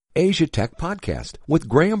Asia Tech Podcast with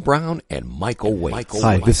Graham Brown and Michael Waits.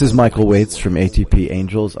 Hi, this is Michael Waits from ATP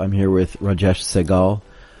Angels. I'm here with Rajesh Sehgal.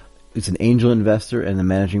 He's an angel investor and the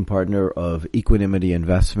managing partner of Equanimity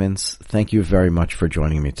Investments. Thank you very much for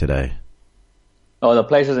joining me today. Oh, the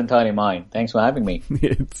pleasure's entirely mine. Thanks for having me.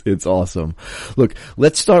 It's awesome. Look,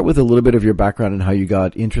 let's start with a little bit of your background and how you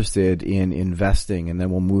got interested in investing, and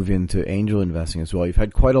then we'll move into angel investing as well. You've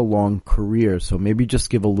had quite a long career, so maybe just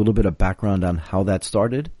give a little bit of background on how that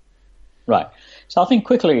started. Right. So I think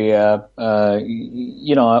quickly, I've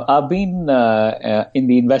been in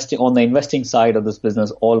the investing side of this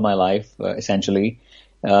business all my life, essentially.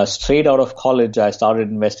 Straight out of college, I started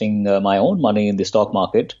investing my own money in the stock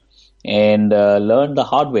market. And learned the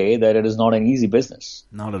hard way that it is not an easy business.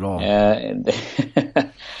 Not at all. And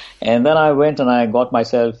then I went and I got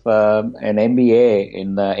myself an MBA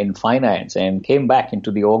in finance and came back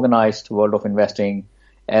into the organized world of investing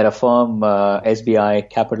at a firm, SBI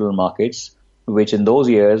Capital Markets, which in those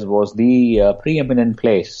years was the preeminent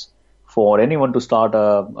place for anyone to start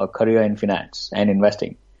a career in finance and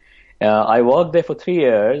investing. I worked there for 3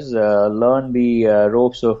 years, learned the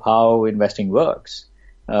ropes of how investing works.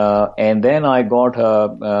 And then I got,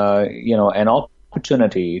 an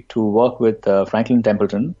opportunity to work with Franklin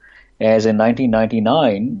Templeton, as in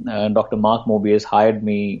 1999, Dr. Mark Mobius hired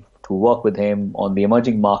me to work with him on the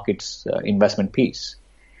emerging markets investment piece.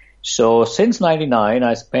 So since 99,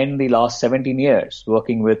 I spent the last 17 years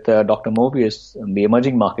working with Dr. Mobius on the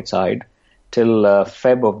emerging market side till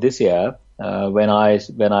Feb of this year, when I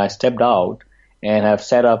stepped out and have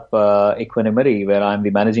set up Equanimity, where I'm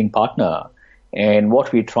the managing partner. And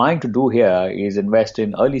what we're trying to do here is invest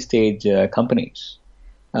in early stage companies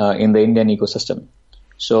in the Indian ecosystem.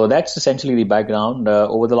 So that's essentially the background.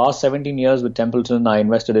 Over the last 17 years with Templeton, I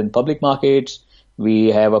invested in public markets.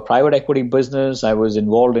 We have a private equity business. I was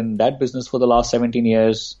involved in that business for the last 17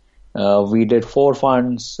 years. We did 4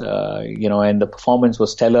 funds, and the performance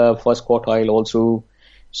was stellar, first quartile all through.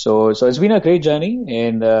 So it's been a great journey.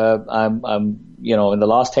 And I'm in the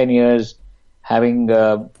last 10 years, having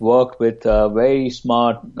worked with very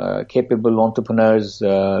smart, capable entrepreneurs,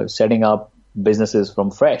 setting up businesses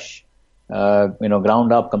from fresh,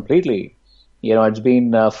 ground up completely. It's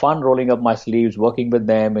been fun rolling up my sleeves, working with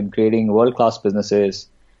them and creating world-class businesses.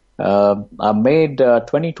 I've made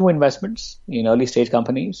 22 investments in early-stage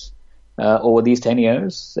companies over these 10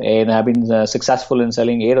 years, and I've been successful in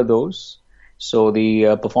selling 8 of those. So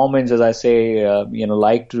the performance, as I say,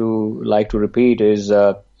 like to repeat,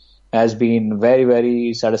 has been very,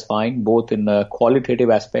 very satisfying, both in a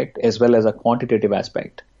qualitative aspect as well as a quantitative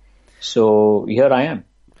aspect. So here I am.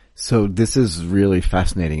 So this is really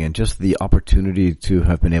fascinating, and just the opportunity to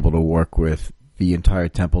have been able to work with the entire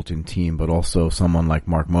Templeton team, but also someone like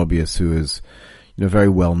Mark Mobius, who is, very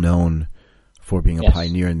well known for being a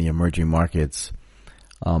pioneer in the emerging markets.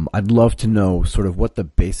 I'd love to know sort of what the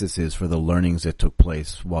basis is for the learnings that took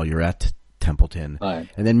place while you're at Templeton. Right.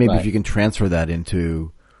 And then maybe if you can transfer that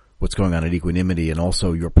into what's going on at Equanimity and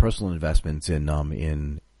also your personal investments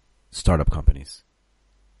in startup companies.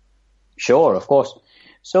 Sure, of course.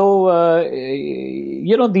 So,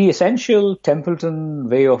 the essential Templeton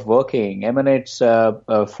way of working emanates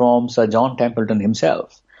from Sir John Templeton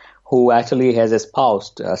himself, who actually has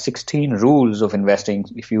espoused 16 rules of investing,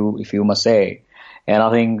 if you must say. And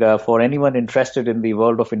I think for anyone interested in the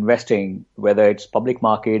world of investing, whether it's public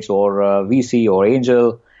markets or VC or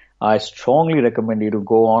angel, I strongly recommend you to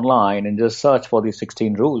go online and just search for these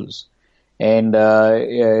 16 rules. And,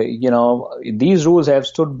 these rules have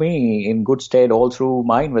stood me in good stead all through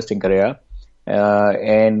my investing career,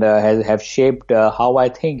 and have shaped how I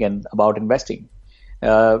think about investing.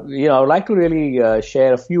 I would like to really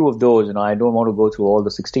share a few of those. I don't want to go through all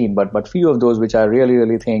the 16, but few of those which I really,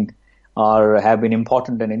 really think have been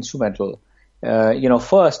important and instrumental.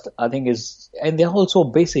 First, I think and they're also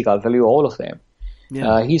basic. I'll tell you all of them.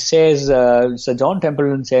 Yeah. He says, Sir John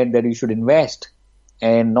Templeton said that you should invest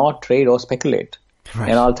and not trade or speculate. Right.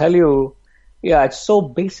 And I'll tell you, it's so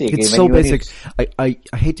basic. It's so basic. I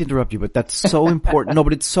hate to interrupt you, but that's so important. No,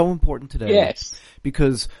 but it's so important today. Yes.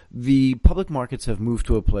 Because the public markets have moved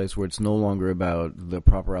to a place where it's no longer about the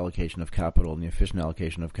proper allocation of capital and the efficient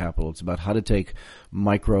allocation of capital. It's about how to take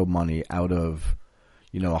micro money out of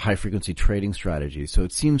a high-frequency trading strategy. So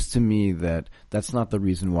it seems to me that that's not the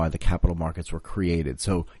reason why the capital markets were created.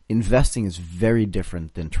 So investing is very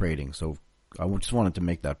different than trading. So I just wanted to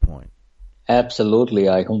make that point. Absolutely.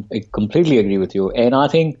 I completely agree with you. And I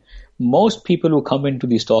think most people who come into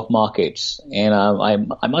the stock markets, and I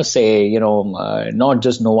must say, not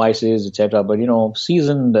just novices, etc., but,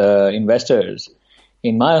 seasoned investors,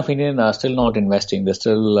 in my opinion, are still not investing. They're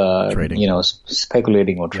still, Trading.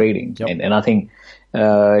 speculating or trading. Yep. And I think,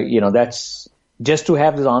 that's just to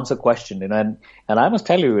have this answer question. And I must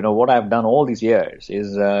tell you, what I've done all these years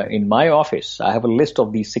is, in my office, I have a list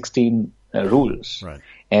of these 16 rules. Right.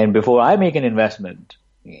 And before I make an investment,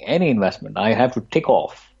 any investment, I have to tick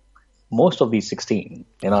off most of these 16,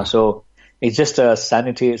 so it's just a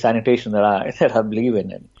sanitation that I believe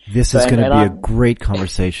in. And this is going to be a great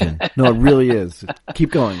conversation. No, it really is.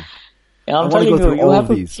 Keep going. And I'm telling you, you have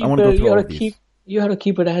to these. I want to go through all of these. You have to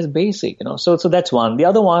keep it as basic, So that's one. The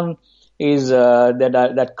other one is,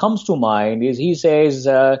 that comes to mind is he says,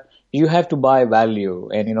 you have to buy value.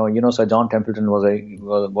 And, Sir John Templeton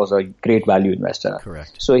was a great value investor.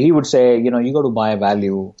 Correct. So he would say, you got to buy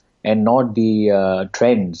value and not the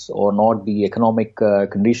trends or not the economic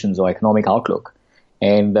conditions or economic outlook.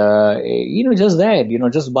 And, just that,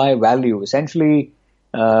 just buy value. Essentially,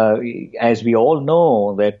 as we all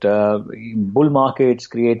know that bull markets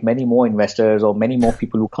create many more investors or many more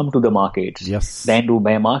people who come to the markets than do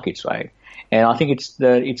bear markets, right? And I think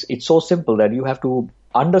it's so simple that you have to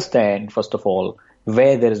understand, first of all,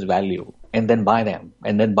 where there is value and then buy them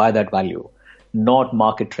and then buy that value. Not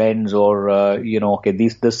market trends or,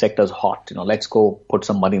 this sector is hot. Let's go put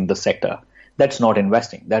some money in this sector. That's not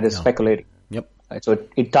investing. That is speculating. Yep. Right? So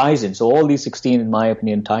it ties in. So all these 16, in my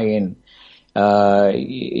opinion, tie in. I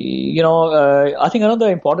think another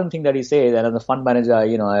important thing that he says, and as a fund manager,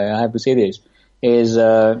 I have to say this, is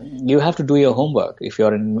you have to do your homework if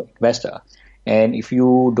you're an investor. And if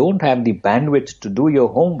you don't have the bandwidth to do your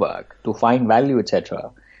homework, to find value,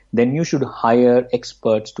 etc., then you should hire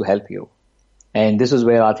experts to help you. And this is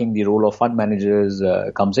where I think the role of fund managers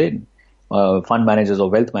comes in. Fund managers or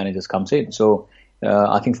wealth managers comes in. So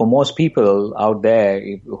I think for most people out there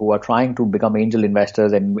who are trying to become angel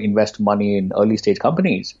investors and invest money in early stage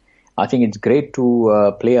companies, I think it's great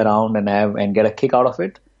to play around and get a kick out of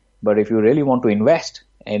it. But if you really want to invest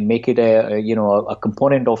and make it a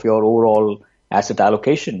component of your overall asset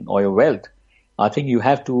allocation or your wealth, I think you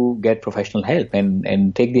have to get professional help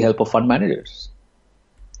and take the help of fund managers.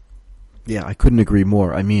 Yeah, I couldn't agree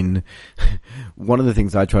more. I mean, one of the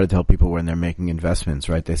things I try to tell people when they're making investments,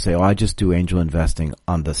 right? They say, I just do angel investing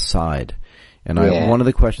on the side. And one of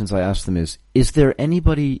the questions I ask them is there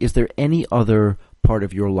any other part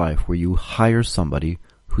of your life where you hire somebody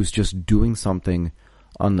who's just doing something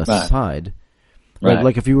on the side? Right.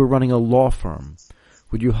 Like if you were running a law firm,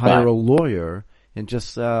 would you hire a lawyer and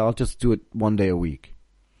just, I'll just do it one day a week?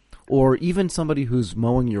 Or even somebody who's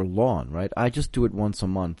mowing your lawn, right? I just do it once a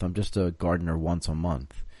month. I'm just a gardener once a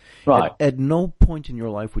month. Right. At no point in your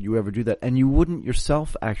life would you ever do that. And you wouldn't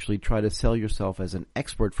yourself actually try to sell yourself as an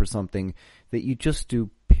expert for something that you just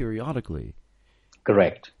do periodically.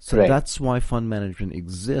 Correct. So that's why fund management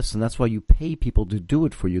exists, and that's why you pay people to do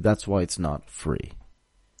it for you. That's why it's not free.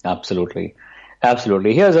 Absolutely.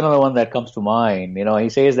 Here's another one that comes to mind. He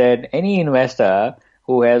says that any investor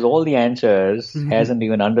who has all the answers hasn't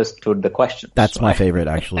even understood the questions. That's my favorite,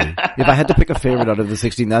 actually. If I had to pick a favorite out of the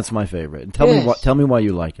 16, that's my favorite. And tell me why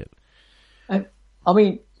you like it. I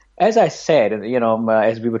mean, as I said,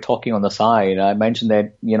 as we were talking on the side, I mentioned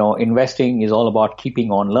that, investing is all about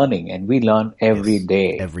keeping on learning, and we learn every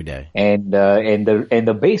day. Every day. And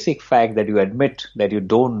the basic fact that you admit that you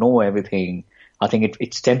don't know everything, I think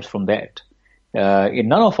it stems from that.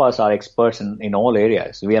 None of us are experts in all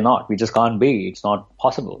areas. We are not. We just can't be. It's not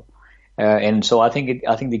possible. And so I think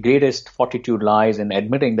the greatest fortitude lies in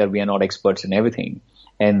admitting that we are not experts in everything,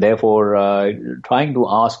 and therefore trying to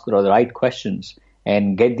ask the right questions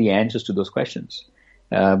and get the answers to those questions.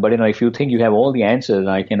 But if you think you have all the answers,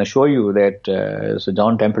 I can assure you that Sir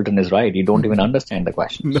John Templeton is right. You don't even understand the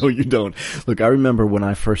questions. No, you don't. Look, I remember when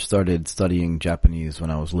I first started studying Japanese when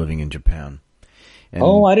I was living in Japan. And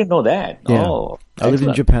I didn't know that. Yeah. Oh, I lived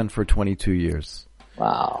in Japan for 22 years.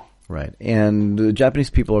 Wow. Right. And the Japanese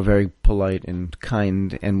people are very polite and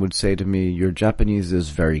kind and would say to me, your Japanese is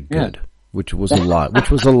very good, which was a lie.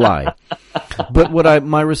 But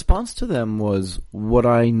my response to them was, what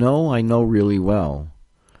I know really well.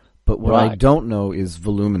 But what I don't know is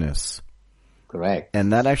voluminous. Correct.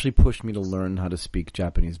 And that actually pushed me to learn how to speak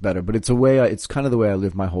Japanese better. But it's kind of the way I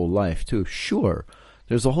live my whole life too. Sure.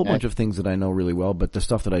 There's a whole bunch of things that I know really well, but the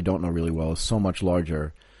stuff that I don't know really well is so much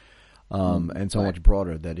larger and so much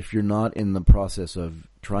broader that if you're not in the process of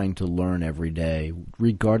trying to learn every day,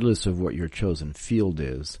 regardless of what your chosen field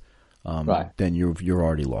is, then you're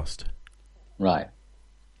already lost. Right.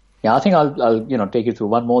 Yeah, I think I'll take you through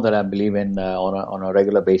one more that I believe in on a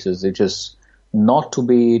regular basis, which is not to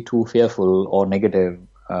be too fearful or negative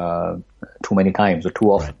too many times or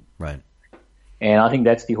too often. Right. And I think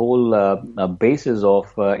that's the whole basis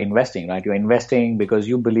of investing, right? You're investing because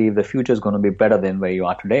you believe the future is going to be better than where you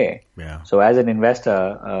are today. Yeah. So as an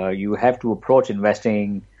investor, you have to approach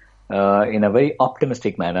investing in a very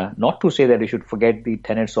optimistic manner. Not to say that you should forget the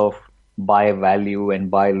tenets of buy value and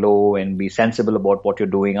buy low and be sensible about what you're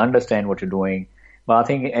doing, understand what you're doing. But I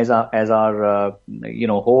think as our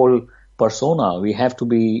whole persona, we have to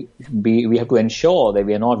we have to ensure that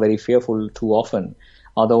we are not very fearful too often.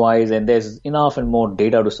 Otherwise, and there's enough and more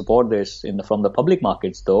data to support this from the public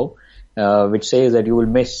markets, though, which says that you will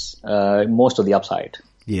miss most of the upside.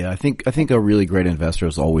 Yeah, I think a really great investor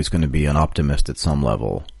is always going to be an optimist at some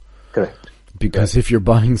level. Correct. Because if you're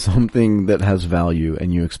buying something that has value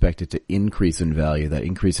and you expect it to increase in value, that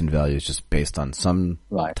increase in value is just based on some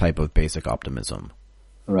type of basic optimism.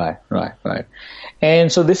 Right. And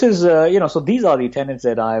so this is, so these are the tenets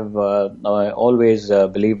that I've always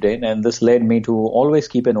believed in, and this led me to always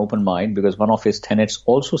keep an open mind, because one of his tenets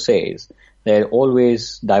also says that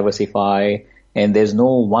always diversify, and there's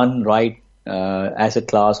no one right asset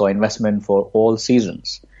class or investment for all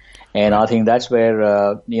seasons. And I think that's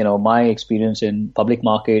where, my experience in public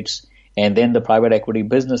markets and then the private equity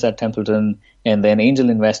business at Templeton and then angel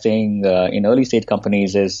investing in early stage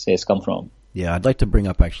companies has come from. Yeah, I'd like to bring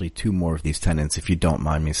up actually two more of these tenets, if you don't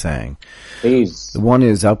mind me saying. Please. The one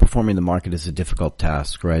is outperforming the market is a difficult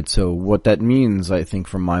task, right? So what that means, I think,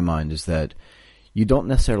 from my mind, is that you don't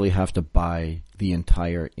necessarily have to buy the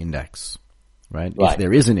entire index, right? If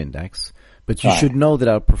there is an index. But you should know that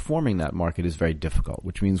outperforming that market is very difficult,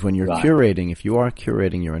 which means when you're curating, if you are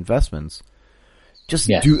curating your investments, just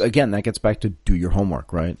again, that gets back to do your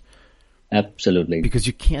homework, right? Absolutely. Because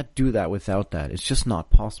you can't do that without that. It's just not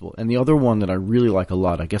possible. And the other one that I really like a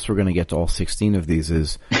lot, I guess we're going to get to all 16 of these,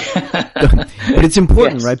 is, but it's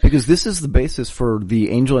important, right? Because this is the basis for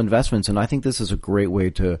the angel investments, and I think this is a great way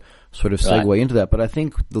to sort of segue into that. But I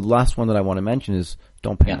think the last one that I want to mention is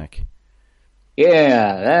don't panic.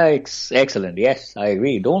 Yeah, that's excellent. Yes, I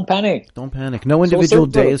agree. Don't panic. Don't panic. No individual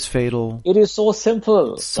day is fatal. It is so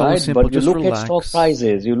simple, so simple. But you look at stock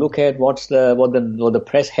prices, you look at what the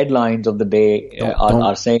press headlines of the day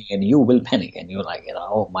are saying, and you will panic, and you're like,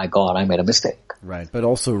 oh my God, I made a mistake. Right, but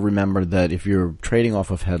also remember that if you're trading off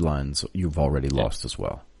of headlines, you've already lost as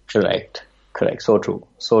well. Correct. So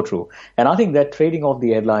true. And I think that trading off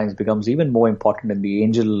the headlines becomes even more important in the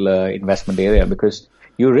angel investment area, because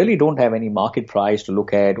you really don't have any market price to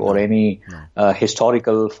look at or any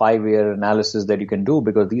historical 5-year analysis that you can do,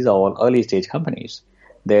 because these are all early stage companies.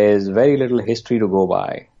 There's very little history to go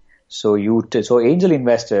by. So angel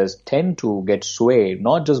investors tend to get swayed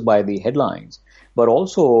not just by the headlines, but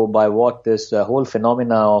also by what this whole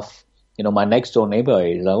phenomena of, my next door neighbor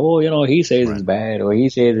is. He says it's bad, or he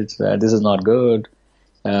says this is not good.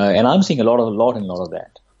 And I'm seeing a lot of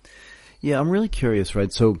that. Yeah, I'm really curious,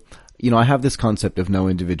 right? So, I have this concept of no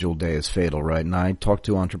individual day is fatal, right? And I talk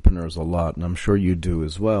to entrepreneurs a lot, and I'm sure you do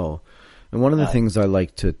as well. And one of the things I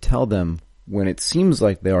like to tell them when it seems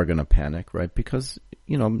like they are going to panic, right? Because,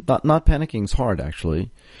 not panicking is hard, actually.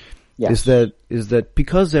 Yes. Is that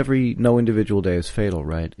because no individual day is fatal,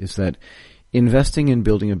 right? Is that investing in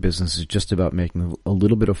building a business is just about making a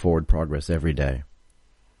little bit of forward progress every day,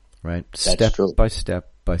 right? Step by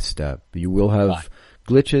step by step. You will have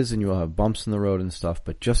glitches and you'll have bumps in the road and stuff,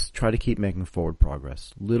 but just try to keep making forward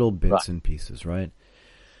progress, little bits and pieces, right?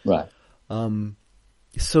 Right.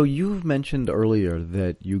 So you've mentioned earlier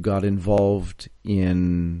that you got involved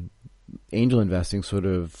in angel investing sort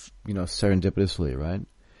of, serendipitously, right?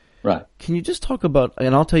 Right. Can you just talk about,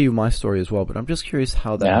 and I'll tell you my story as well, but I'm just curious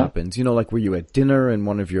how that happens. Were you at dinner and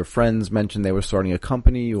one of your friends mentioned they were starting a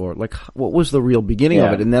company, or what was the real beginning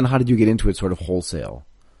of it? And then how did you get into it sort of wholesale?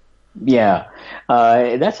 Yeah,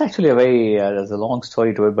 that's actually there's a long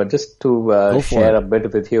story to it, but just to share a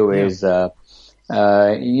bit with you is,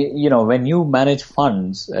 when you manage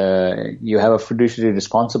funds, you have a fiduciary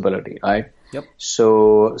responsibility, right? Yep.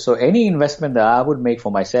 So any investment that I would make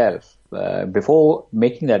for myself, before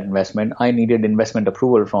making that investment, I needed investment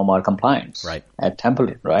approval from our compliance at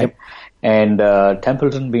Templeton, right? Yep. And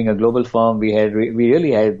Templeton being a global firm, we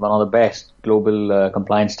really had one of the best global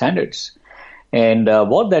compliance standards. And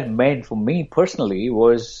what that meant for me personally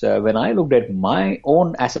was when I looked at my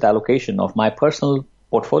own asset allocation of my personal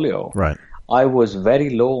portfolio, I was very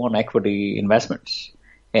low on equity investments.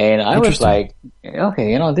 And I was like,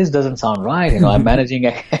 okay, this doesn't sound right. I'm managing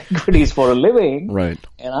equities for a living,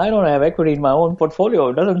 and I don't have equity in my own portfolio.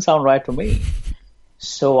 It doesn't sound right to me.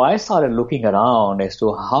 So I started looking around as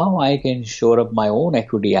to how I can shore up my own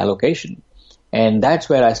equity allocation. And that's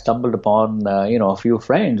where I stumbled upon, a few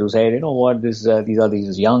friends who said, you know what, these are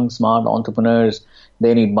these young, smart entrepreneurs.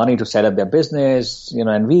 They need money to set up their business,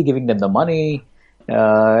 and we giving them the money.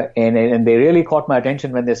 And they really caught my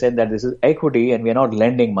attention when they said that this is equity and we are not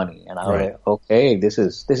lending money. And I was like, okay, this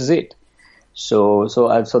is it. So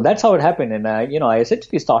that's how it happened. And I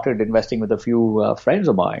essentially started investing with a few friends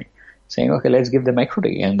of mine, saying, okay, let's give them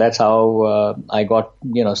equity. And that's how I got,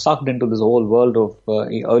 sucked into this whole world of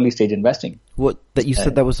early stage investing. What that you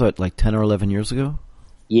said that was what, like 10 or 11 years ago?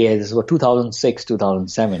 Yeah, this was 2006,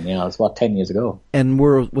 2007. It's about 10 years ago. And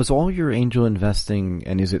was all your angel investing,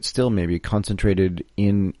 and is it still maybe concentrated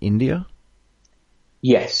in India?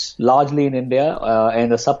 Yes, largely in India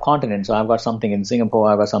and the subcontinent. So I've got something in Singapore,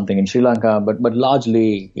 I've got something in Sri Lanka, but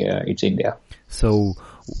largely it's India. So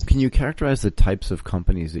can you characterize the types of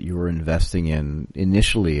companies that you were investing in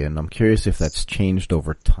initially? And I'm curious if that's changed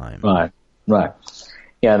over time. Right.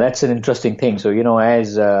 Yeah, that's an interesting thing. So,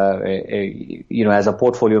 as a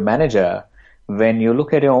portfolio manager, when you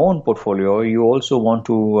look at your own portfolio, you also want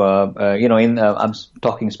to, I'm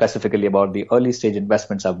talking specifically about the early stage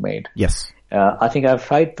investments I've made. Yes. I think I've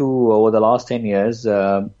tried to, over the last 10 years,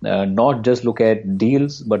 not just look at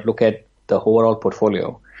deals, but look at the overall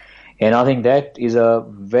portfolio. And I think that is a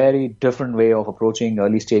very different way of approaching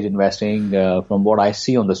early stage investing from what I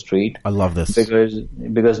see on the street. I love this.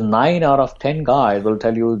 Because 9 out of 10 guys will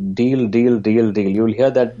tell you deal. You'll hear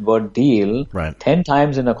that word deal 10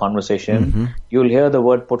 times in a conversation. Mm-hmm. You'll hear the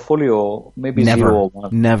word portfolio maybe Never. 0 or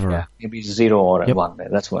 1. Never. Yeah, maybe 0 or 1.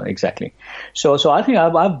 That's what exactly. So I think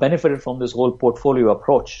I've benefited from this whole portfolio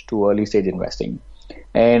approach to early stage investing.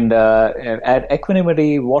 And at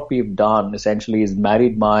Equanimity, what we've done essentially is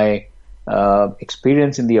married my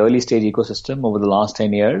experience in the early stage ecosystem over the last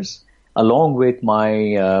 10 years, along with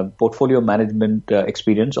my portfolio management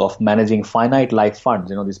experience of managing finite life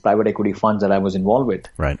funds, these private equity funds that I was involved with,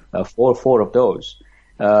 four of those.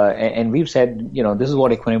 And we've said, this is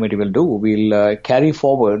what Equanimity will do. We'll carry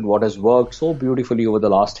forward what has worked so beautifully over the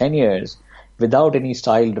last 10 years without any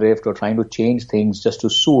style drift or trying to change things just to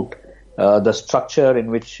suit the structure in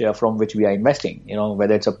which from which we are investing,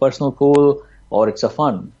 whether it's a personal pool or it's a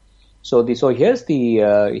fund. So here's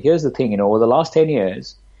the thing, over the last 10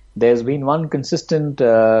 years, there's been one consistent,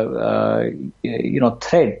 thread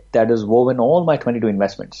that is woven all my 22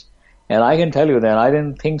 investments. And I can tell you that I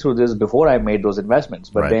didn't think through this before I made those investments.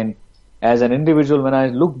 But then as an individual, when I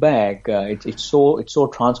look back, it's so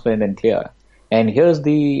transparent and clear. And here's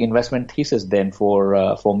the investment thesis then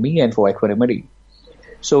for me and for Equanimity.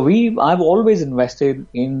 So I've always invested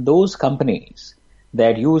in those companies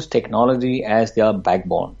that use technology as their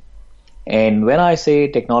backbone. And when I say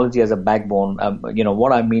technology as a backbone,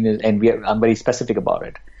 what I mean is, I'm very specific about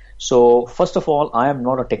it. So first of all, I am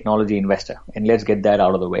not a technology investor, and let's get that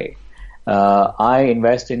out of the way. I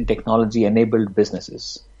invest in technology-enabled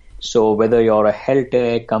businesses. So whether you're a health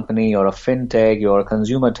tech company, you're a fintech, you're a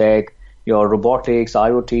consumer tech, you're robotics,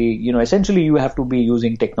 IoT, essentially you have to be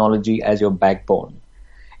using technology as your backbone.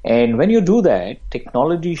 And when you do that,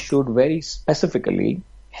 technology should very specifically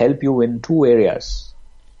help you in 2 areas.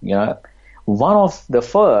 One of the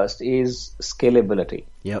first is scalability.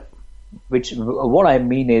 Yep. Which what I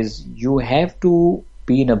mean is you have to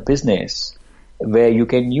be in a business where you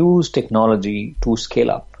can use technology to scale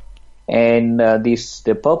up. And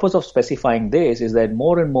the purpose of specifying this is that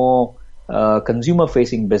more and more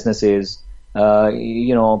consumer-facing businesses, are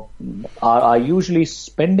usually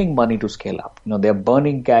spending money to scale up. They're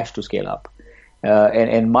burning cash to scale up.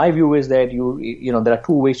 And my view is that there are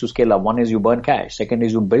 2 ways to scale up. One is you burn cash. Second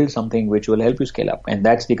is you build something which will help you scale up. And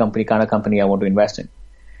that's the kind of company I want to invest in.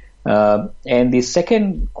 And the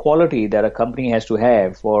second quality that a company has to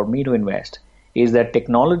have for me to invest is that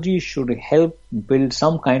technology should help build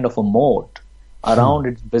some kind of a moat around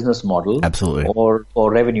its business model. Absolutely.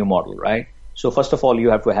 or revenue model, right? So first of all, you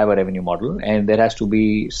have to have a revenue model, and there has to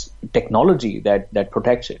be technology that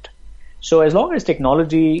protects it. So as long as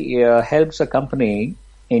technology helps a company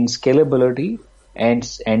in scalability and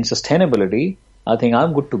sustainability, I think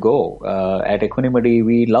I'm good to go. At Equanimity,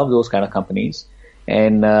 we love those kind of companies.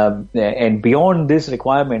 And beyond this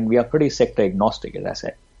requirement, we are pretty sector agnostic, as I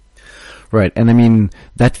said. Right. And I mean,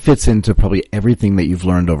 that fits into probably everything that you've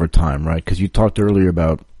learned over time, right? Because you talked earlier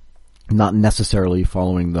about not necessarily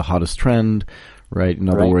following the hottest trend, right? In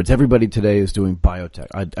other words, everybody today is doing biotech.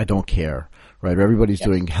 I don't care, right? Or everybody's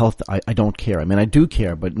doing health. I don't care. I mean, I do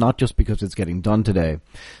care, but not just because it's getting done today.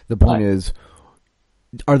 The point is,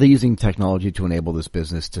 are they using technology to enable this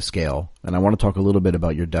business to scale? And I want to talk a little bit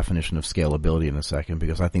about your definition of scalability in a second,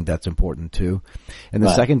 because I think that's important too. And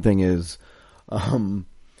the second thing is,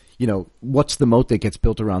 what's the moat that gets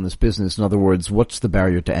built around this business? In other words, what's the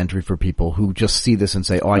barrier to entry for people who just see this and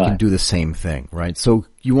say, oh, I can do the same thing, right? So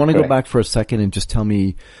you want to go back for a second and just tell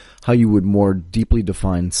me how you would more deeply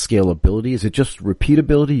define scalability. Is it just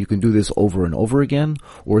repeatability? You can do this over and over again?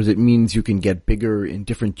 Or is it means you can get bigger in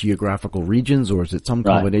different geographical regions? Or is it some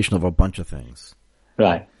combination of a bunch of things?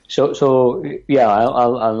 Right. So yeah,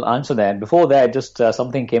 I'll answer that. Before that, just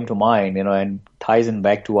something came to mind, and ties in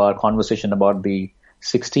back to our conversation about the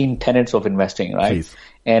 16 tenets of investing, right? Please.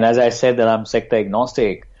 And as I said that I'm sector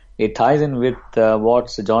agnostic, it ties in with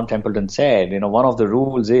what Sir John Templeton said. One of the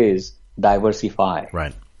rules is diversify.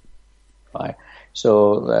 Right. Right.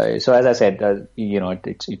 So as I said,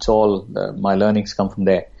 it's all my learnings come from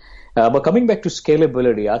there. But coming back to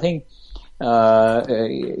scalability, I think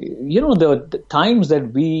the times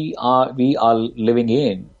that we are living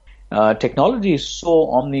in, technology is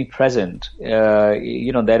so omnipresent,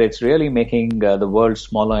 that it's really making the world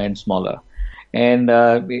smaller and smaller. And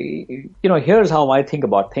here's how I think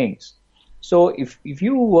about things. So if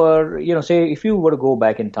you were, if you were to go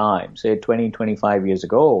back in time, say 20, 25 years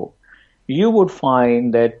ago, you would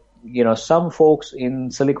find that, some folks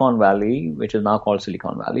in Silicon Valley, which is now called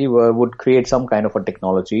Silicon Valley, would create some kind of a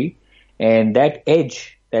technology, and that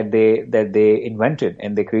edge that they invented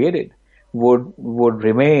and they created would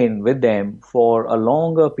remain with them for a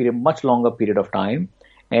much longer period of time,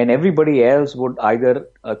 and everybody else would either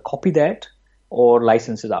copy that or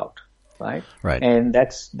license it out. Right. And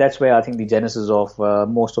that's where I think the genesis of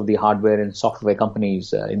most of the hardware and software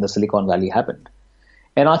companies in the Silicon Valley happened.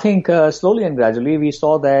 And I think slowly and gradually we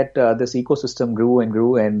saw that this ecosystem grew and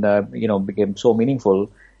grew and became so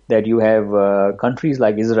meaningful that you have countries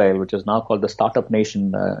like Israel, which is now called the startup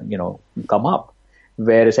nation, come up,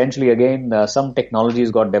 where essentially again some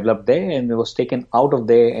technologies got developed there and it was taken out of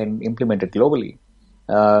there and implemented globally.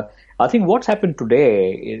 I think what's happened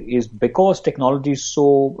today is because technology is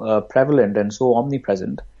so prevalent and so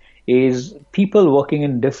omnipresent, is people working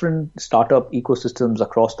in different startup ecosystems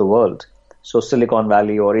across the world. So Silicon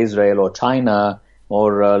Valley or Israel or China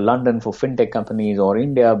or London for fintech companies or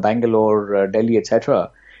India, Bangalore, Delhi, etc.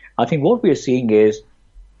 I think what we are seeing is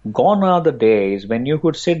gone are the days when you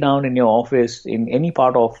could sit down in your office in any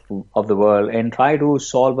part of the world and try to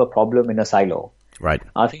solve a problem in a silo. Right.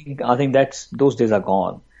 I think those days are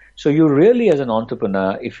gone. So you really, as an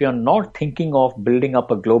entrepreneur, if you're not thinking of building up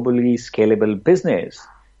a globally scalable business,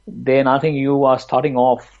 then I think you are starting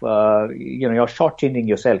off, you're shortchanging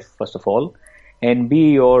yourself, first of all, and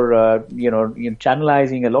B, you're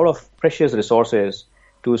channelizing a lot of precious resources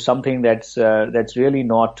to something that's really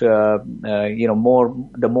not,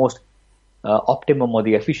 the most optimum or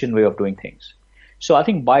the efficient way of doing things. So I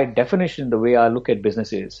think by definition, the way I look at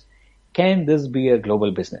business is, can this be a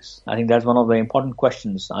global business? I think that's one of the important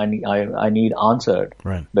questions I need answered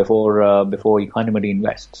before Equanimity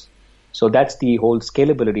invests. So that's the whole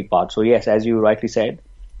scalability part. So yes, as you rightly said,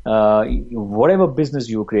 whatever business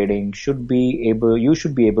you're creating you should be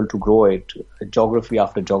able to grow it geography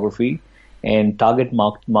after geography and target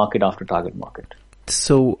market after target market.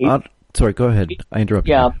 So, sorry, go ahead. I interrupted.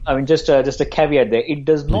 Yeah, I mean, just a caveat there. It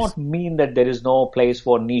does not mean that there is no place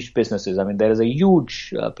for niche businesses. I mean, there is a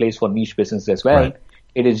huge place for niche businesses as well. Right.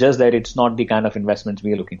 It is just that it's not the kind of investments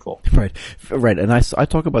we are looking for. Right. And I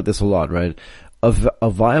talk about this a lot, right? A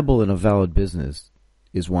viable and a valid business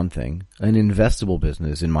is one thing. An investable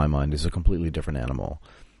business, in my mind, is a completely different animal,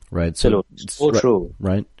 right? So true.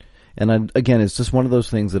 Right. And again, it's just one of those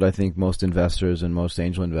things that I think most investors and most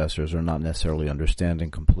angel investors are not necessarily understanding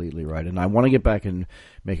completely, right? And I want to get back and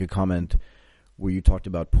make a comment where you talked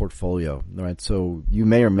about portfolio, right? So you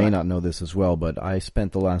may or may not know this as well, but I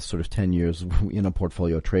spent the last sort of 10 years in a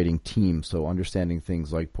portfolio trading team, so understanding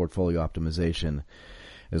things like portfolio optimization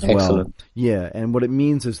as well. Excellent. Yeah, and what it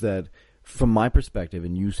means is that from my perspective,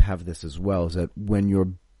 and you have this as well, is that when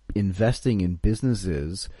you're investing in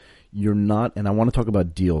businesses, you're not, and I want to talk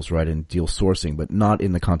about deals, right, and deal sourcing, but not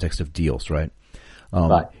in the context of deals, right?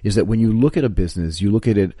 Is that when you look at a business, you look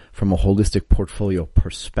at it from a holistic portfolio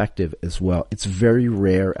perspective as well. It's very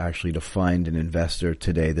rare actually to find an investor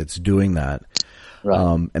today that's doing that.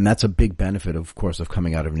 Right. And that's a big benefit, of course, of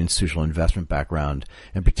coming out of an institutional investment background,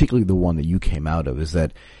 and particularly the one that you came out of, is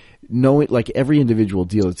that knowing, like every individual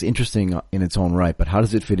deal, it's interesting in its own right, but how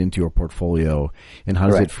does it fit into your portfolio, and how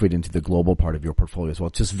does it fit into the global part of your portfolio as well?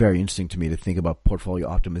 It's just very interesting to me to think about portfolio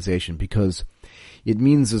optimization, because it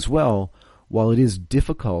means as well, while it is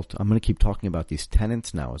difficult, I'm going to keep talking about these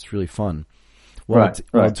tenets now, it's really fun. While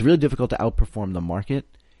it's really difficult to outperform the market,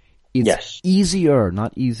 it's easier,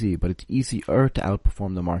 not easy, but it's easier to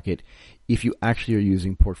outperform the market if you actually are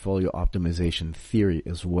using portfolio optimization theory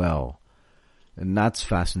as well. And that's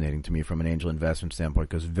fascinating to me from an angel investment standpoint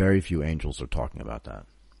because very few angels are talking about that.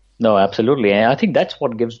 No, absolutely. And I think that's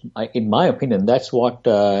what gives, in my opinion, that's what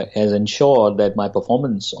has ensured that my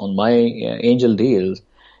performance on my angel deals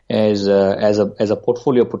as a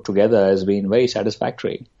portfolio put together has been very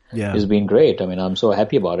satisfactory. Yeah. It's been great. I mean, I'm so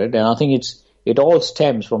happy about it. And I think it all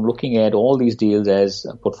stems from looking at all these deals as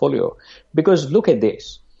a portfolio. Because look at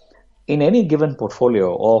this. In any given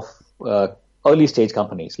portfolio of early stage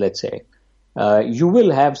companies, let's say, you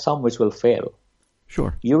will have some which will fail.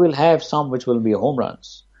 Sure. You will have some which will be home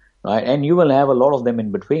runs, right? And you will have a lot of them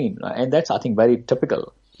in between. And that's, I think, very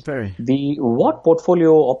typical. Very. What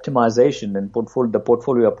portfolio optimization and the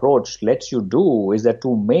portfolio approach lets you do is that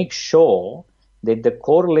to make sure that the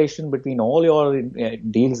correlation between all your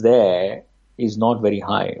deals there is not very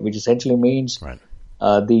high, which essentially means right.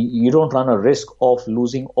 You don't run a risk of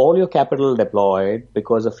losing all your capital deployed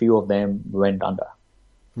because a few of them went under.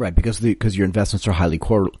 Right, because your investments are highly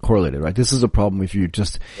correlated, right? This is a problem if you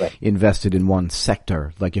just invested in one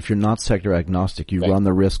sector. Like if you're not sector agnostic, you run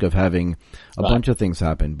the risk of having a bunch of things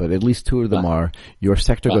happen, but at least two of them are your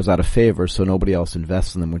sector goes out of favor, so nobody else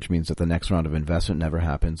invests in them, which means that the next round of investment never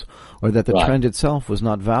happens, or that the trend itself was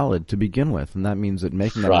not valid to begin with, and that means that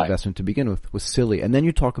making that investment to begin with was silly. And then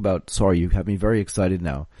you talk about, sorry, you have me very excited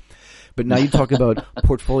now, but now you talk about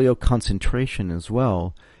portfolio concentration as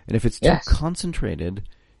well, and if it's too concentrated,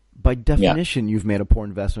 by definition, you've made a poor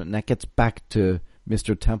investment, and that gets back to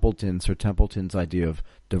Sir Templeton's idea of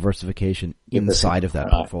diversification inside of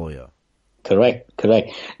that portfolio. Correct.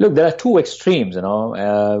 Look, there are two extremes,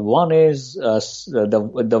 one is,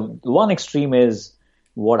 the one extreme is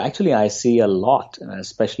what actually I see a lot,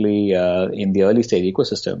 especially in the early stage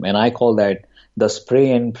ecosystem, and I call that the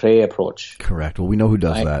spray and pray approach. Correct. Well, we know who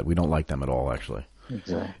does that. We don't like them at all, actually.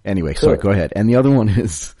 Exactly. Anyway, sorry, go ahead. And the other one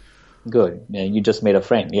is... Good. Yeah, you just made a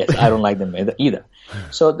friend. Yes, I don't like them either.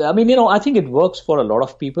 So, I mean, I think it works for a lot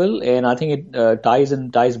of people, and I think it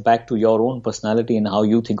ties back to your own personality and how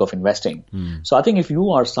you think of investing. So I think if you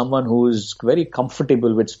are someone who's very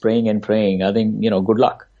comfortable with spraying and praying, I think, good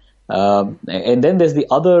luck. And then there's the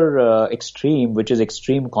other extreme, which is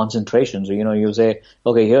extreme concentration. So, you say,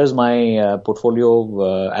 okay, here's my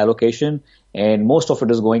portfolio allocation, and most of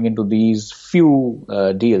it is going into these few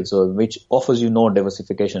deals, which offers you no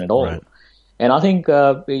diversification at all. Right. And I think,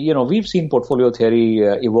 we've seen portfolio theory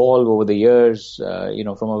evolve over the years,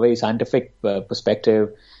 from a very scientific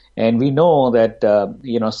perspective. And we know that,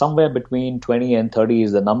 somewhere between 20 and 30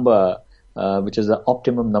 is the number, which is the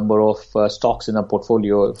optimum number of stocks in a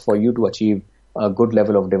portfolio for you to achieve a good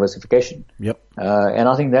level of diversification. Yep. And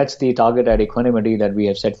I think that's the target at Equanimity that we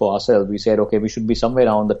have set for ourselves. We said, okay, we should be somewhere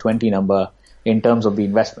around the 20 number in terms of the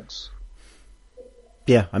investments.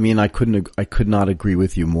 Yeah, I mean, I could not agree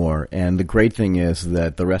with you more. And the great thing is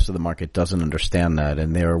that the rest of the market doesn't understand that,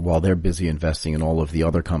 and while they're busy investing in all of the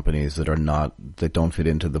other companies that don't fit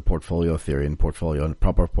into the portfolio theory and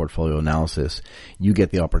proper portfolio analysis, you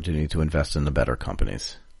get the opportunity to invest in the better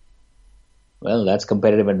companies. Well, that's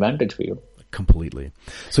competitive advantage for you. Completely.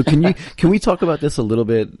 So can we talk about this a little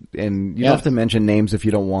bit? And you don't have to mention names if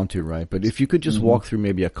you don't want to, right? But if you could just walk through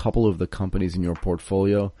maybe a couple of the companies in your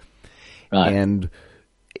portfolio, and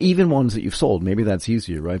even ones that you've sold, maybe that's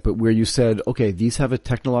easier, right? But where you said, okay, these have a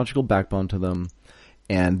technological backbone to them,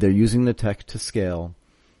 and they're using the tech to scale,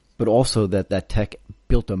 but also that tech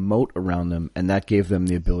built a moat around them, and that gave them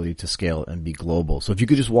the ability to scale and be global. So if you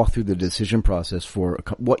could just walk through the decision process for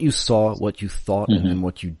what you saw, what you thought, and then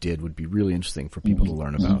what you did would be really interesting for people to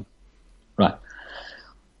learn about. Right.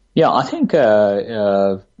 Yeah, I think, we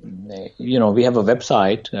have a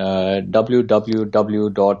website,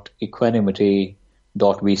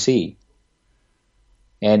 www.equanimity.vc.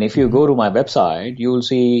 And if you go to my website, you will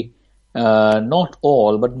see not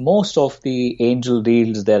all, but most of the angel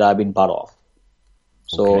deals that I've been part of.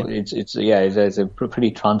 So it's a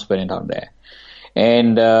pretty transparent out there.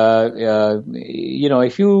 And,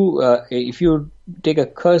 if you take a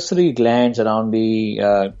cursory glance around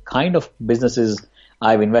the kind of businesses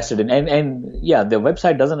I've invested in, and the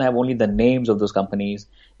website doesn't have only the names of those companies.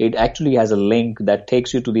 It actually has a link that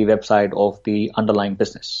takes you to the website of the underlying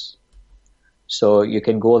business. So you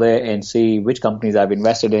can go there and see which companies I've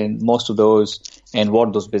invested in, most of those, and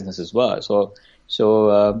what those businesses were. So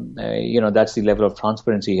that's the level of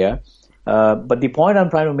transparency here. But the point I'm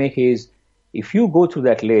trying to make is, if you go through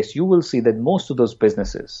that list, you will see that most of those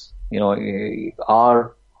businesses,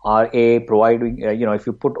 are providing, if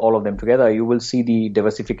you put all of them together, you will see the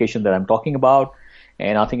diversification that I'm talking about.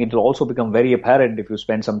 And I think it will also become very apparent if you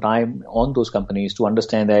spend some time on those companies to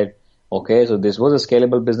understand that Okay, so this was a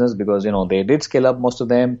scalable business because, they did scale up, most of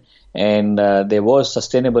them, and there was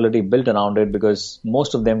sustainability built around it because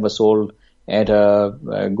most of them were sold at a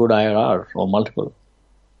good IRR or multiple.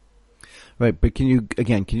 Right, but can you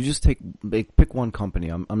just pick one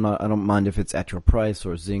company? I don't mind if it's At Your Price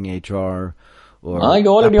or Zing HR or you're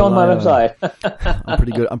already on my website.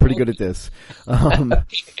 I'm pretty good at this.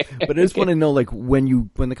 But I just want to know, like, when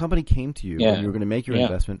the company came to you, when you were going to make your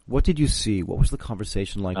investment, what did you see? What was the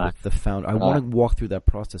conversation like with the founder? I want to walk through that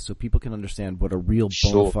process so people can understand what a real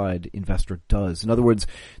bona fide investor does. In other words,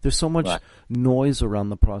 there's so much noise around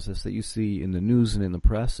the process that you see in the news and in the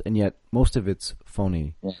press, and yet most of it's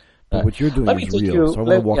phony. Yeah. But what you're doing is real, so I want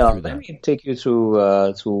to walk through that. Let me take you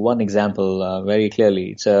through one example very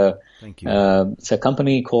clearly. It's a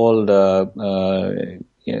company called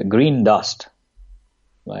Green Dust,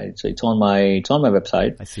 right? So it's on my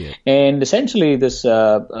website. I see it. And essentially, this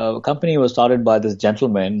company was started by this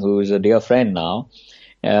gentleman who is a dear friend now.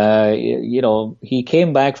 He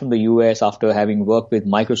came back from the US after having worked with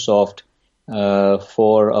Microsoft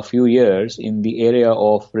for a few years in the area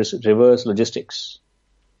of reverse logistics.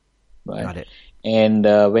 Right. Got it. And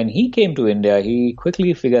when he came to India, he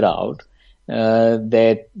quickly figured out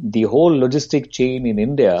that the whole logistic chain in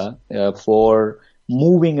India for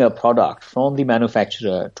moving a product from the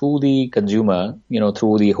manufacturer to the consumer,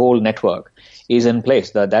 through the whole network is in place.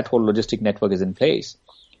 That whole logistic network is in place.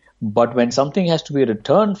 But when something has to be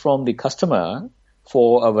returned from the customer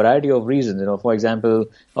for a variety of reasons, for example,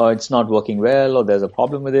 it's not working well or there's a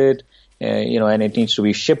problem with it, and it needs to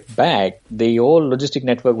be shipped back, the whole logistic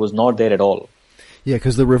network was not there at all. Yeah,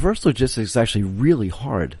 because the reverse logistics is actually really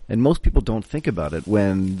hard, and most people don't think about it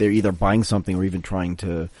when they're either buying something or even trying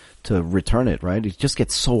to return it, right? It just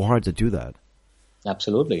gets so hard to do that.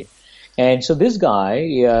 Absolutely. And so this guy,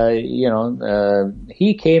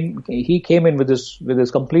 he came in with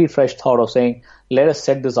this complete fresh thought of saying, let us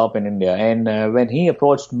set this up in India. And when he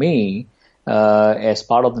approached me, as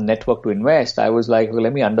part of the network to invest, I was like, well,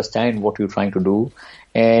 let me understand what you're trying to do.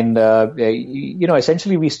 And,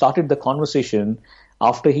 essentially we started the conversation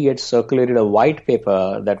after he had circulated a white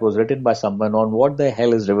paper that was written by someone on what the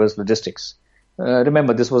hell is reverse logistics.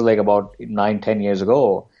 Remember, this was like about 9-10 years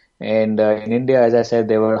ago. And in India, as I said,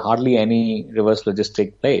 there were hardly any reverse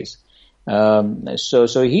logistic plays.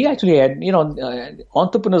 So he actually had,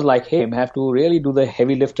 entrepreneurs like him have to really do the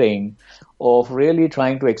heavy lifting of really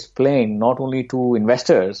trying to explain not only to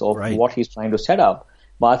investors of what he's trying to set up,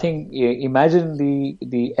 but I think imagine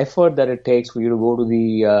the effort that it takes for you to go to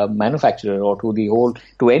the manufacturer or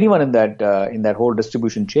to anyone in that whole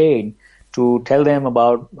distribution chain to tell them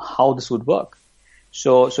about how this would work.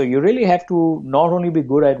 So you really have to not only be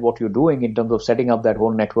good at what you're doing in terms of setting up that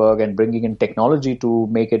whole network and bringing in technology to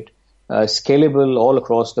make it scalable all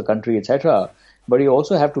across the country, etc., but you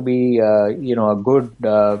also have to be, a good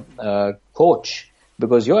coach,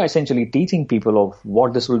 because you're essentially teaching people of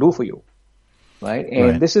what this will do for you, right?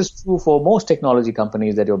 And this is true for most technology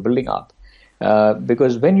companies that you're building up,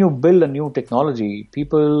 because when you build a new technology,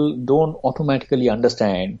 people don't automatically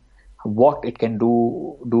understand what it can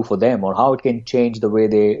do for them or how it can change the way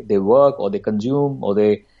they work or they consume or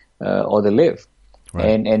they live.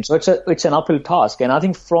 Right. And so it's an uphill task. And I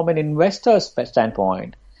think from an investor's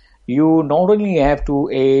standpoint, you not only have to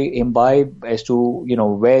imbibe as to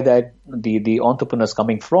where that the entrepreneur's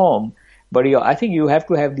coming from, but I think you have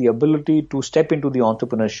to have the ability to step into the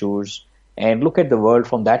entrepreneur's shoes and look at the world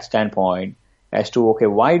from that standpoint as to, okay,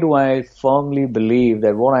 why do I firmly believe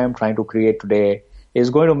that what I am trying to create today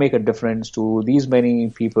is going to make a difference to these many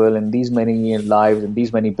people and these many lives and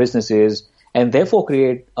these many businesses, and therefore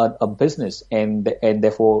create a business and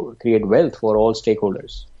therefore create wealth for all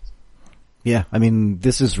stakeholders. Yeah, I mean,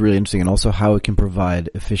 this is really interesting, and also how it can provide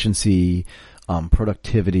efficiency,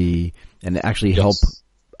 productivity, and actually help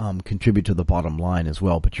contribute to the bottom line as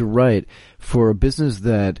well. But you're right, for a business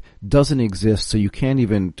that doesn't exist, so you can't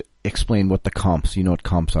even explain what the comps, what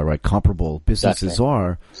comps are, right? Comparable businesses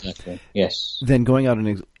are. Exactly. Yes. Then going out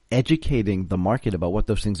and educating the market about what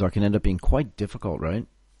those things are can end up being quite difficult, right?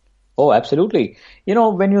 Oh, absolutely.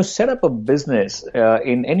 When you set up a business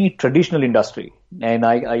in any traditional industry, and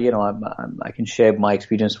I can share my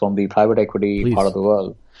experience from the private equity part of the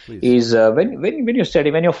world, is when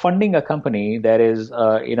you're funding a company that is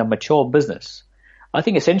in a mature business, I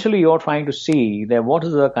think essentially you're trying to see that what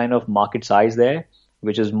is the kind of market size there,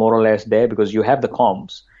 which is more or less there because you have the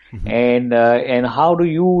comps, and how do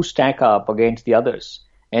you stack up against the others,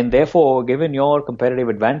 and therefore, given your competitive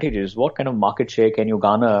advantages, what kind of market share can you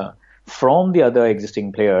garner from the other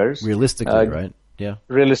existing players realistically, right? Yeah,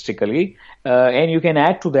 realistically, and you can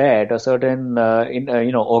add to that a certain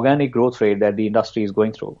organic growth rate that the industry is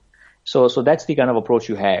going through. So that's the kind of approach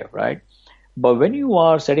you have, right? But when you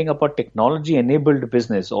are setting up a technology-enabled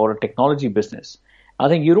business or a technology business, I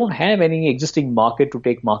think you don't have any existing market to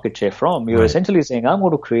take market share from. You're essentially saying, I'm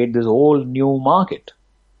going to create this whole new market,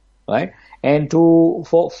 right? And so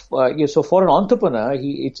for an entrepreneur,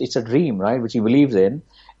 it's a dream, right, which he believes in.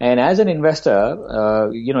 And as an investor,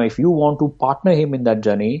 if you want to partner him in that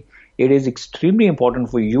journey, it is extremely important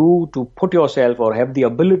for you to put yourself or have the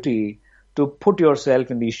ability to put yourself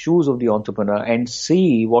in the shoes of the entrepreneur and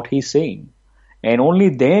see what he's saying. And only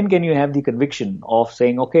then can you have the conviction of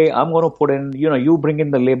saying, okay, I'm going to put in, you bring in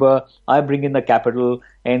the labor, I bring in the capital,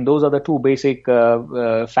 and those are the two basic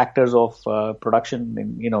factors of production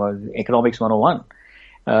in, economics 101.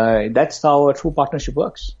 That's how a true partnership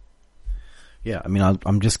works. Yeah, I mean,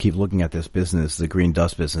 I'm just keep looking at this business, the green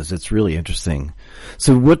dust business. It's really interesting.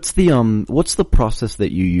 So what's the process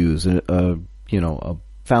that you use? A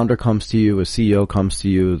founder comes to you, a CEO comes to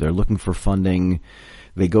you, they're looking for funding.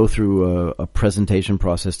 They go through a presentation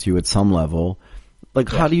process to you at some level.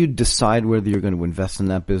 How do you decide whether you're going to invest in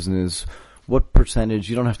that business? What percentage?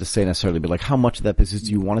 You don't have to say necessarily, but how much of that business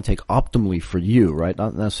do you want to take optimally for you, right?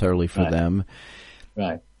 Not necessarily for them.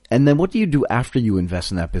 Right. And then what do you do after you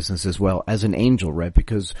invest in that business as well as an angel, right?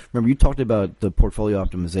 Because remember, you talked about the portfolio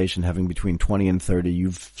optimization having between 20 and 30.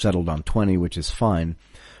 You've settled on 20, which is fine.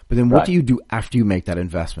 But then what do you do after you make that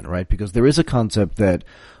investment, right? Because there is a concept that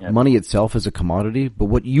money itself is a commodity, but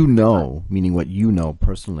what you know, meaning what you know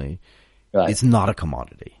personally, it's not a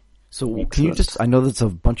commodity. So can you I know that's a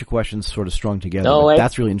bunch of questions sort of strung together, but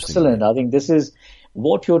that's really interesting. Excellent. I think this is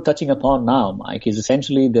what you're touching upon now, Mike, is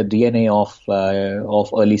essentially the DNA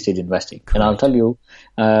of early stage investing. Correct. And I'll tell you,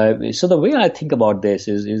 so the way I think about this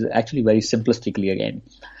is actually very simplistically again.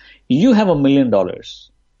 You have $1 million.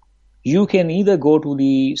 You can either go to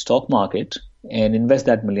the stock market and invest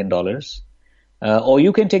that $1 million, or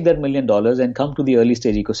you can take that $1 million and come to the early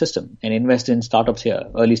stage ecosystem and invest in startups here,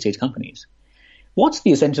 early stage companies. What's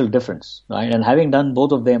the essential difference, right? And having done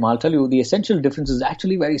both of them, I'll tell you the essential difference is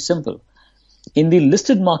actually very simple. In the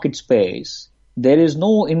listed market space, there is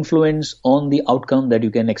no influence on the outcome that you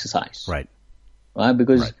can exercise. Right?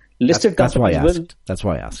 Because listed companies That's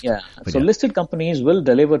why I asked. Yeah. So listed companies will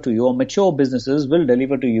deliver to you, or mature businesses will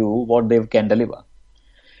deliver to you what they can deliver.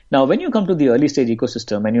 Now, when you come to the early stage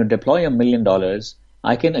ecosystem and you deploy $1 million,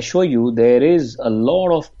 I can assure you there is a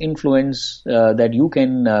lot of influence that you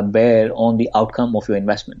can bear on the outcome of your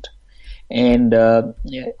investment. And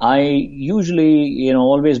I usually,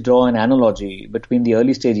 always draw an analogy between the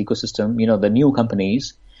early stage ecosystem, the new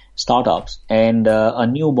companies, startups, and a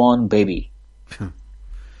newborn baby.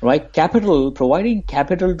 Right? Providing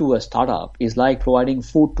capital to a startup is like providing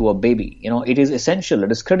food to a baby. It is essential,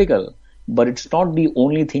 it is critical, but it's not the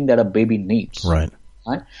only thing that a baby needs. Right?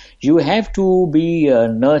 You have to be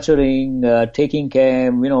nurturing, taking care,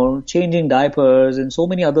 changing diapers, and so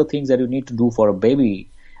many other things that you need to do for a baby.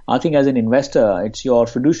 I think as an investor, it's your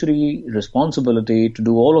fiduciary responsibility to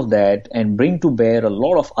do all of that and bring to bear a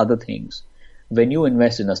lot of other things when you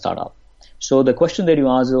invest in a startup. So the question that you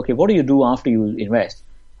ask is, okay, what do you do after you invest?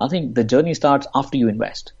 I think the journey starts after you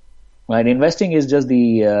invest, right? Investing is just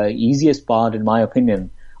the easiest part, in my opinion,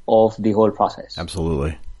 of the whole process.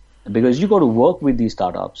 Absolutely. Because you got to work with these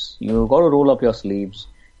startups. You got to roll up your sleeves.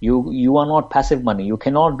 You are not passive money. You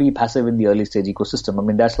cannot be passive in the early stage ecosystem. I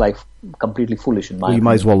mean, that's like completely foolish in my opinion. You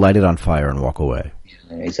might as well light it on fire and walk away.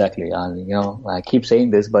 Exactly. I keep saying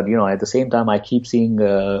this, but at the same time, I keep seeing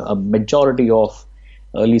a majority of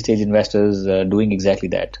early stage investors doing exactly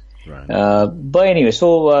that. Right. But anyway,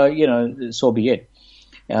 so be it.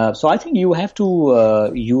 So I think you have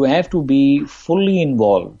to be fully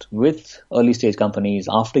involved with early stage companies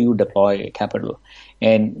after you deploy capital.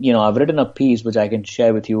 And I've written a piece which I can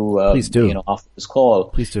share with you. Please do. After this call.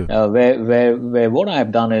 Please do. Where what I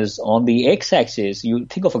have done is on the x-axis, you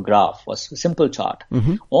think of a graph, a simple chart.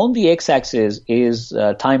 Mm-hmm. On the x-axis is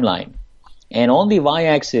timeline, and on the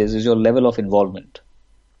y-axis is your level of involvement.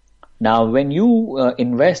 Now, when you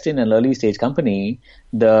invest in an early stage company,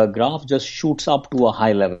 the graph just shoots up to a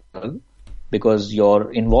high level because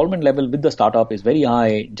your involvement level with the startup is very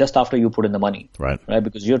high just after you put in the money. Right?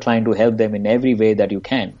 Because you're trying to help them in every way that you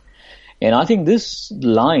can. And I think this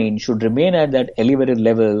line should remain at that elevated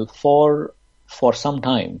level for some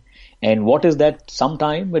time. And what is that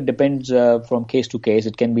sometime? It depends from case to case.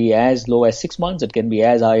 It can be as low as 6 months. It can be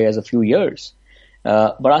as high as a few years.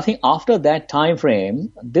 But I think after that time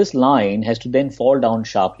frame, this line has to then fall down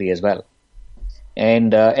sharply as well.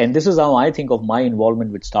 And this is how I think of my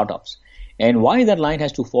involvement with startups. And why that line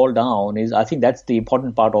has to fall down is I think that's the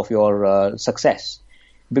important part of your success.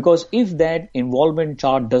 Because if that involvement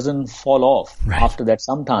chart doesn't fall off after that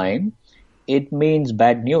sometime, it means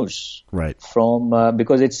bad news. Right.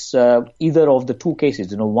 Because it's either of the two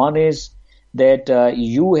cases. One is that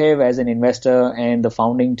you have, as an investor and the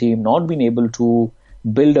founding team, not been able to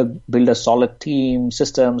build a solid team,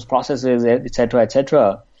 systems, processes,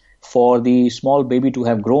 etc., for the small baby to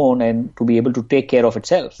have grown and to be able to take care of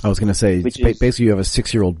itself. I was going to say, basically you have a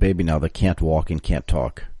 6-year-old baby now that can't walk and can't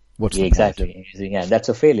talk. What's the exactly? point? Yeah, that's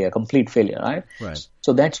a failure, complete failure, right? Right.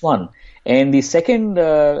 So that's one. And the second,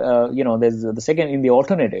 there's the second in the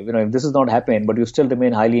alternative. If this has not happened, but you still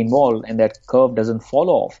remain highly involved and that curve doesn't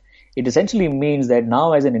fall off, it essentially means that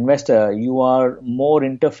now as an investor, you are more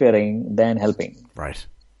interfering than helping. Right.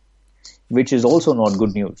 Which is also not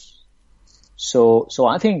good news. So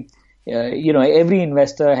I think, every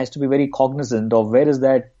investor has to be very cognizant of where is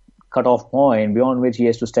that cutoff point beyond which he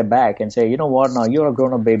has to step back and say, you know what, now you're a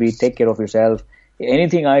grown-up baby, take care of yourself.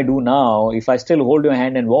 Anything I do now, if I still hold your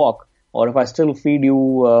hand and walk, or if I still feed you,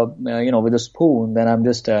 with a spoon, then I'm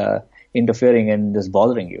just interfering and just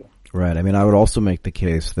bothering you. Right. I mean, I would also make the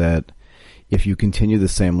case that if you continue the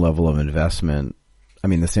same level of investment,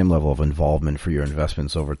 the same level of involvement for your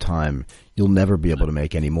investments over time, you'll never be able to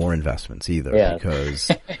make any more investments either because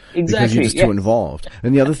because you're just too involved.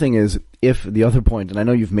 And the other thing is, if the other point, and I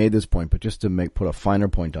know you've made this point, but just to put a finer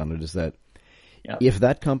point on it, is that if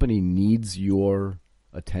that company needs your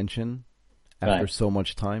attention after so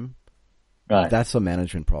much time, that's a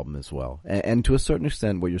management problem as well. And to a certain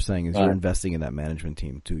extent, what you're saying is you're investing in that management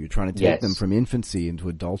team too. You're trying to take them from infancy into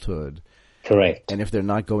adulthood. Correct. And if they're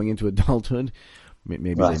not going into adulthood,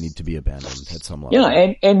 maybe they need to be abandoned at some level.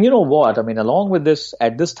 Yeah, and you know what? Along with this,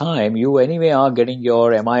 at this time, you anyway are getting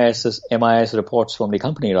your MIS reports from the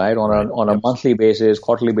company, right? On a monthly basis,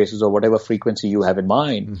 quarterly basis, or whatever frequency you have in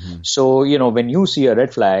mind. Mm-hmm. So, when you see a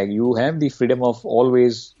red flag, you have the freedom of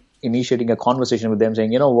always initiating a conversation with them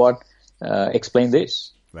saying, you know what, explain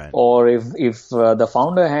this. Right. Or if the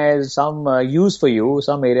founder has some use for you,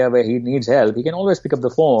 some area where he needs help, he can always pick up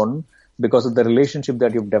the phone because of the relationship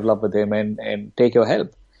that you've developed with him and take your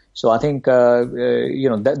help. So I think,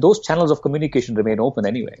 those channels of communication remain open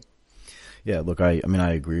anyway. Yeah, look, I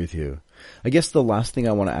agree with you. I guess the last thing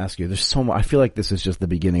I want to ask you, there's so much, I feel like this is just the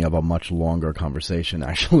beginning of a much longer conversation,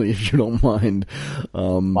 actually, if you don't mind.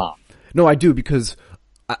 Wow. No, I do, because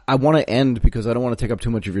I want to end, because I don't want to take up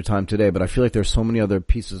too much of your time today, but I feel like there's so many other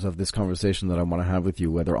pieces of this conversation that I want to have with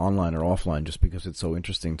you, whether online or offline, just because it's so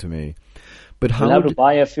interesting to me. But you'll have to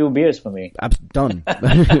buy a few beers for me. Done.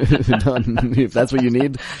 Done. If that's what you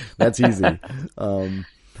need, that's easy. I'm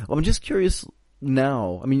just curious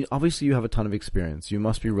now. Obviously you have a ton of experience. You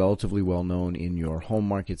must be relatively well known in your home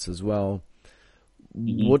markets as well.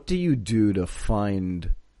 Mm-hmm. What do you do to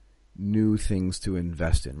find new things to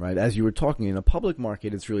invest in, right? As you were talking, in a public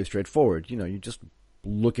market, it's really straightforward. You just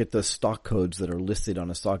look at the stock codes that are listed on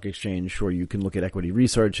a stock exchange. Sure, you can look at equity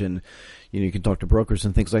research and, you can talk to brokers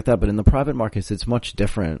and things like that. But in the private markets, it's much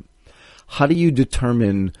different. How do you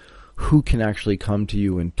determine who can actually come to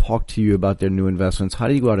you and talk to you about their new investments? How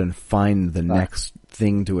do you go out and find the next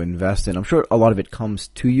thing to invest in? I'm sure a lot of it comes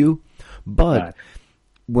to you, but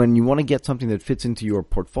when you want to get something that fits into your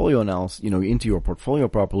portfolio analysis, into your portfolio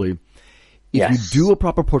properly, if you do a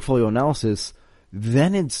proper portfolio analysis,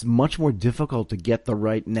 then it's much more difficult to get the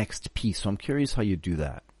right next piece. So I'm curious how you do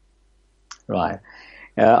that. Right.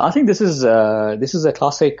 I think this is a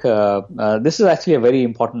classic. This is actually a very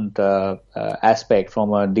important aspect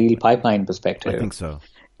from a deal pipeline perspective. I think so.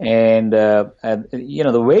 And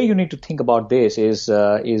the way you need to think about this is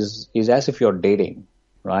as if you're dating,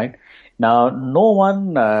 right? Now, no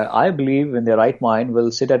one, I believe, in their right mind,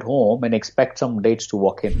 will sit at home and expect some dates to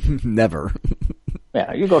walk in. Never.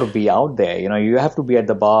 Yeah, you got to be out there. You have to be at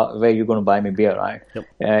the bar where you're going to buy me beer, right?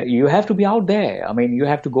 Yep. You have to be out there. You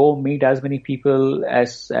have to go meet as many people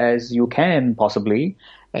as you can possibly,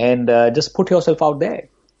 and just put yourself out there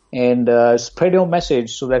and spread your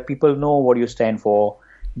message so that people know what you stand for.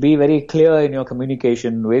 Be very clear in your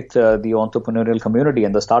communication with the entrepreneurial community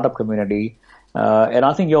and the startup community. And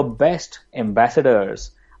I think your best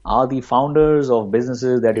ambassadors are the founders of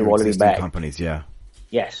businesses that you've already backed. Companies, yeah.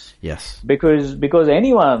 Yes. Because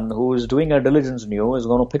anyone who's doing a diligence on you is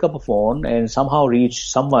going to pick up a phone and somehow reach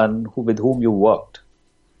someone with whom you worked.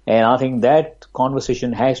 And I think that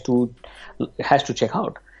conversation has to check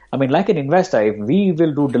out. Like an investor, if we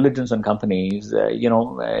will do diligence on companies,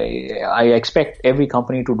 I expect every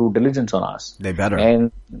company to do diligence on us. They better.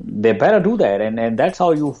 And they better do that. And that's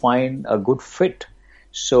how you find a good fit.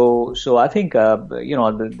 So I think,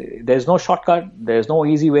 there's no shortcut. There's no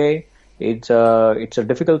easy way. It's a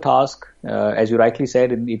difficult task. As you rightly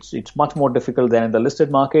said, it's much more difficult than in the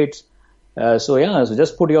listed markets. So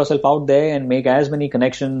just put yourself out there and make as many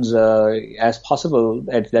connections as possible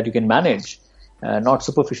that you can manage. Not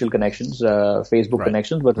superficial connections, Facebook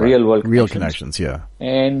connections, but real world connections. Real connections, yeah.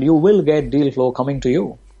 And you will get deal flow coming to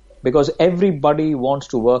you because everybody wants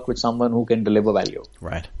to work with someone who can deliver value.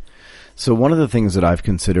 Right. So one of the things that I've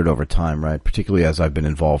considered over time, right, particularly as I've been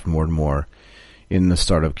involved more and more in the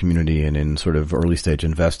startup community and in sort of early stage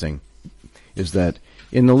investing, is that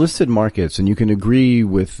in the listed markets, and you can agree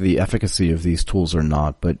with the efficacy of these tools or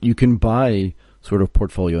not, but you can buy sort of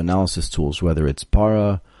portfolio analysis tools, whether it's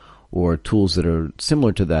Bara or tools that are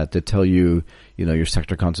similar to that tell you, your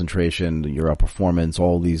sector concentration, your outperformance,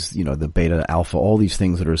 all these, the beta, alpha, all these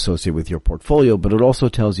things that are associated with your portfolio, but it also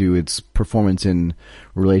tells you its performance in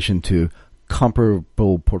relation to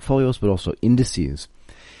comparable portfolios, but also indices.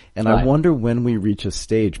 And I wonder when we reach a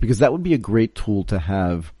stage, because that would be a great tool to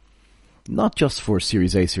have, not just for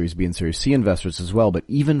Series A, Series B, and Series C investors as well, but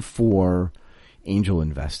even for angel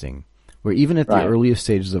investing, where even at the earliest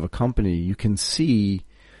stages of a company, you can see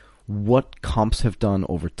what comps have done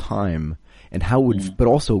over time and how would, but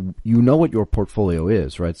also what your portfolio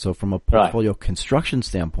is, right? So from a portfolio construction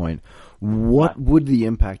standpoint, what would the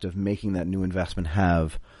impact of making that new investment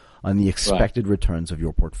have on the expected returns of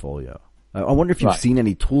your portfolio? I wonder if you've seen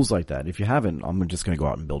any tools like that. If you haven't, I'm just going to go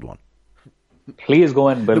out and build one. Please go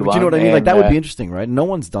and build one. Do you know what I mean? Like that would be interesting, right? No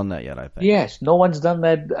one's done that yet, I think. Yes, no one's done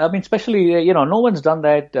that. I mean, especially, no one's done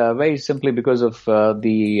that very simply because of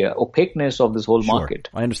the opaqueness of this whole market.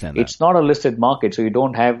 I understand that. It's not a listed market, so you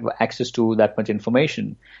don't have access to that much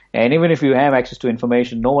information. And even if you have access to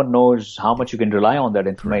information, no one knows how much you can rely on that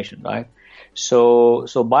information, right? So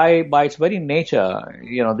by its very nature,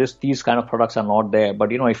 these kind of products are not there.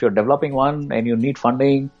 But, if you're developing one and you need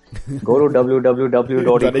funding, go to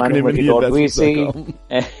www.equanimity.vc.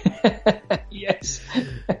 Yes.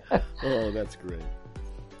 Oh, that's great.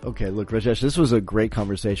 Okay, look, Rajesh, this was a great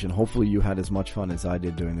conversation. Hopefully you had as much fun as I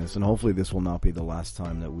did doing this, and hopefully this will not be the last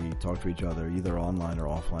time that we talk to each other, either online or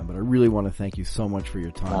offline. But I really want to thank you so much for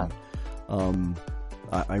your time.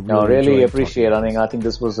 I really appreciate it. I think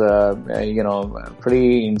this was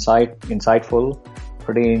pretty insightful,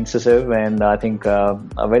 pretty incisive, and I think a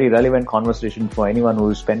very relevant conversation for anyone who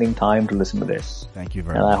is spending time to listen to this. Thank you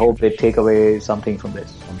very much. And I hope they take away something from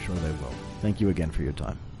this. I'm sure they will. Thank you again for your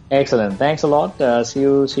time. Excellent. Thanks a lot. See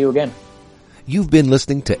you again. You've been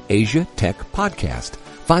listening to Asia Tech Podcast.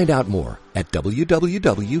 Find out more at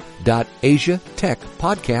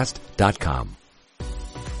www.asiatechpodcast.com.